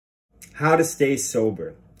How to stay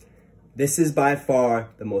sober. This is by far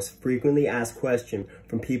the most frequently asked question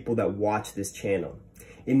from people that watch this channel.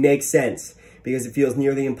 It makes sense because it feels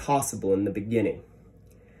nearly impossible in the beginning.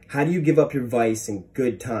 How do you give up your vice in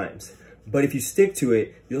good times? But if you stick to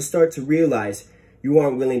it, you'll start to realize you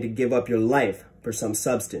aren't willing to give up your life for some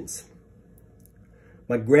substance.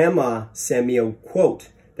 My grandma sent me a quote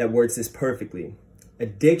that words this perfectly.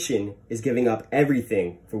 Addiction is giving up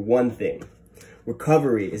everything for one thing.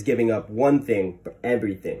 Recovery is giving up one thing for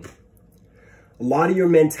everything. A lot of your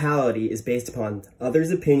mentality is based upon others'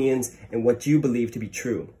 opinions and what you believe to be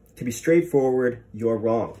true. To be straightforward, you're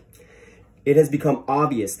wrong. It has become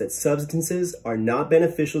obvious that substances are not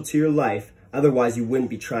beneficial to your life, otherwise you wouldn't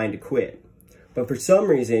be trying to quit. But for some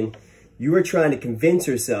reason, you are trying to convince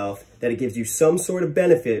yourself that it gives you some sort of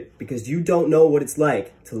benefit because you don't know what it's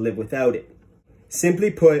like to live without it.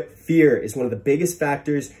 Simply put, fear is one of the biggest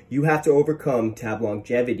factors you have to overcome to have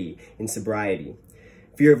longevity in sobriety.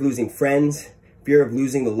 Fear of losing friends, fear of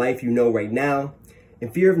losing the life you know right now,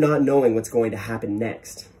 and fear of not knowing what's going to happen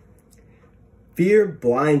next. Fear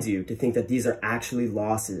blinds you to think that these are actually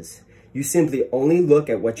losses. You simply only look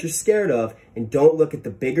at what you're scared of and don't look at the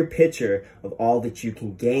bigger picture of all that you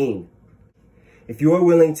can gain. If you are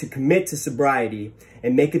willing to commit to sobriety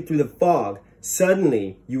and make it through the fog,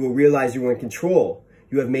 suddenly you will realize you are in control.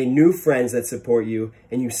 You have made new friends that support you,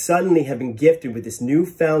 and you suddenly have been gifted with this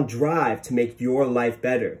newfound drive to make your life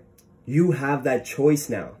better. You have that choice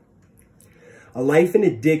now. A life in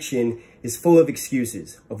addiction is full of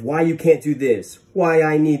excuses of why you can't do this, why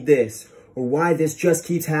I need this, or why this just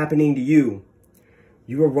keeps happening to you.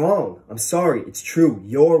 You are wrong. I'm sorry. It's true.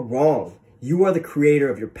 You're wrong. You are the creator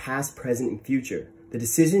of your past, present, and future. The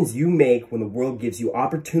decisions you make when the world gives you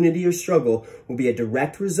opportunity or struggle will be a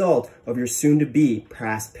direct result of your soon-to-be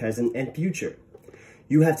past, present, and future.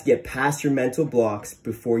 You have to get past your mental blocks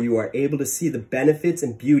before you are able to see the benefits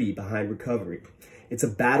and beauty behind recovery. It's a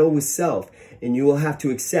battle with self, and you will have to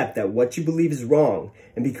accept that what you believe is wrong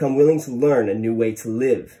and become willing to learn a new way to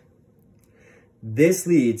live. This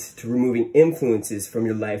leads to removing influences from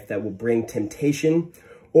your life that will bring temptation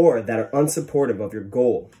or that are unsupportive of your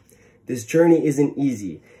goal. This journey isn't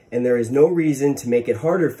easy, and there is no reason to make it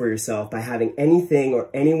harder for yourself by having anything or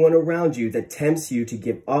anyone around you that tempts you to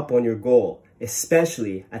give up on your goal,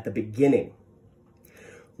 especially at the beginning.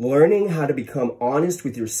 Learning how to become honest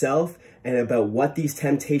with yourself and about what these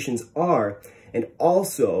temptations are, and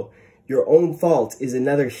also your own fault, is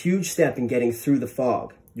another huge step in getting through the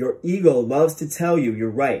fog. Your ego loves to tell you you're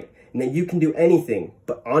right and that you can do anything,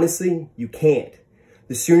 but honestly, you can't.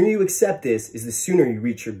 The sooner you accept this is the sooner you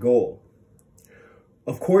reach your goal.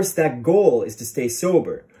 Of course, that goal is to stay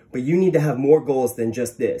sober, but you need to have more goals than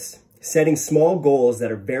just this. Setting small goals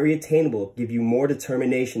that are very attainable give you more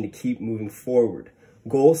determination to keep moving forward.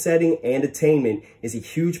 Goal setting and attainment is a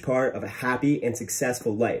huge part of a happy and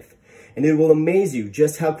successful life, and it will amaze you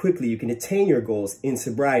just how quickly you can attain your goals in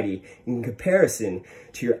sobriety in comparison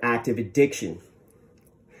to your active addiction.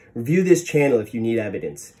 Review this channel if you need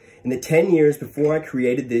evidence. In the 10 years before I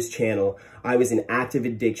created this channel, I was in active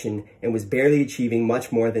addiction and was barely achieving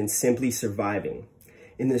much more than simply surviving.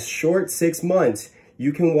 In this short 6 months,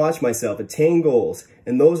 you can watch myself attain goals,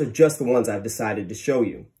 and those are just the ones I've decided to show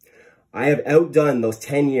you. I have outdone those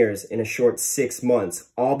 10 years in a short 6 months,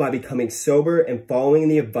 all by becoming sober and following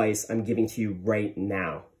the advice I'm giving to you right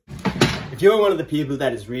now. If you're one of the people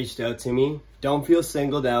that has reached out to me, don't feel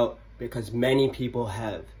singled out because many people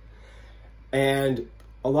have. And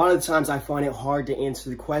a lot of the times I find it hard to answer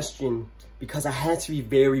the question because I had to be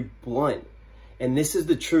very blunt. And this is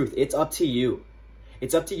the truth. It's up to you.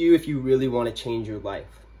 It's up to you if you really want to change your life.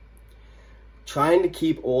 Trying to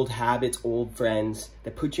keep old habits, old friends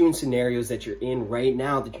that put you in scenarios that you're in right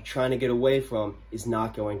now that you're trying to get away from is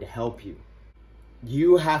not going to help you.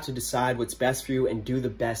 You have to decide what's best for you and do the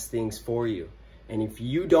best things for you. And if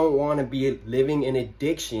you don't want to be living in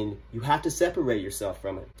addiction, you have to separate yourself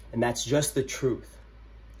from it. And that's just the truth.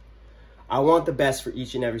 I want the best for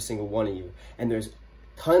each and every single one of you. And there's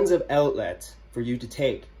tons of outlets for you to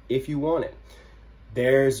take if you want it.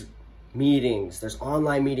 There's meetings, there's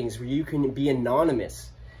online meetings where you can be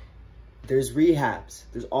anonymous. There's rehabs,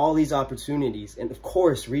 there's all these opportunities. And of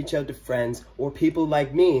course, reach out to friends or people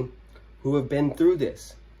like me who have been through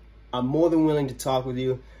this. I'm more than willing to talk with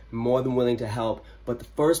you, more than willing to help. But the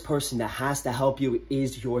first person that has to help you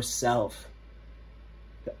is yourself.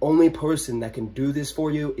 The only person that can do this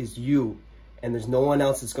for you is you, and there's no one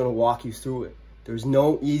else that's going to walk you through it. There's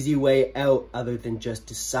no easy way out other than just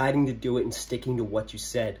deciding to do it and sticking to what you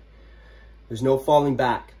said. There's no falling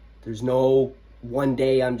back. There's no one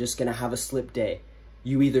day I'm just going to have a slip day.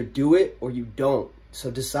 You either do it or you don't.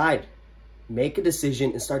 So decide. make a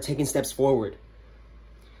decision, and start taking steps forward.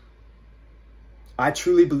 I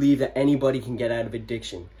truly believe that anybody can get out of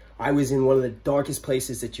addiction. I was in one of the darkest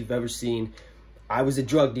places that you've ever seen. I was a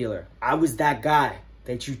drug dealer. I was that guy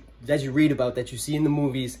that you read about, that you see in the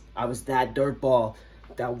movies. I was that dirtball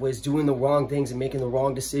that was doing the wrong things and making the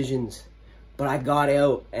wrong decisions. But I got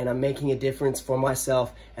out, and I'm making a difference for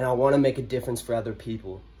myself, and I want to make a difference for other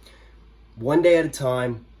people. One day at a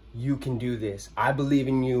time, you can do this. I believe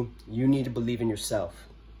in you. You need to believe in yourself.